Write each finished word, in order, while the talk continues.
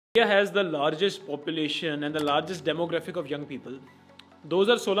India has the largest population and the largest demographic of young people.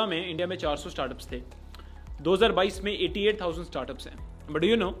 2016 में India में 400 startups थे. 2022 में 88,000 startups हैं. But do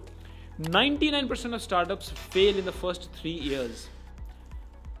you know, 99% of startups fail in the first 3 years.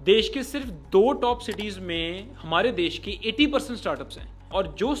 देश के सिर्फ 2 top cities में हमारे देश के 80% स्टार्टअप्स हैं.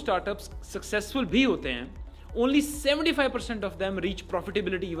 और जो स्टार्टअप्स सक्सेसफुल भी होते हैं, only 75% of them reach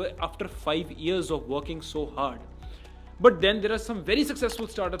profitability after 5 years of working so hard. But then there are some very successful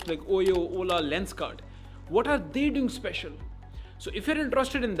startups like Oyo, Ola, Lenskart. What are they doing special? So if you're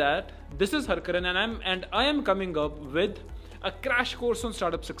interested in that, this is Harkaran and I am coming up with a crash course on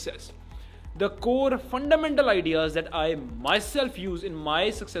startup success. The core fundamental ideas that I myself use in my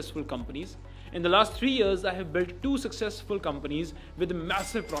successful companies. In the last 3 years, I have built 2 successful companies with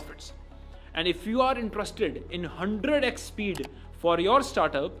massive profits. And if you are interested in 100x speed for your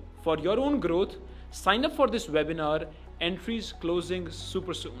startup, for your own growth, sign up for this webinar. Entries closing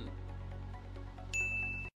super soon.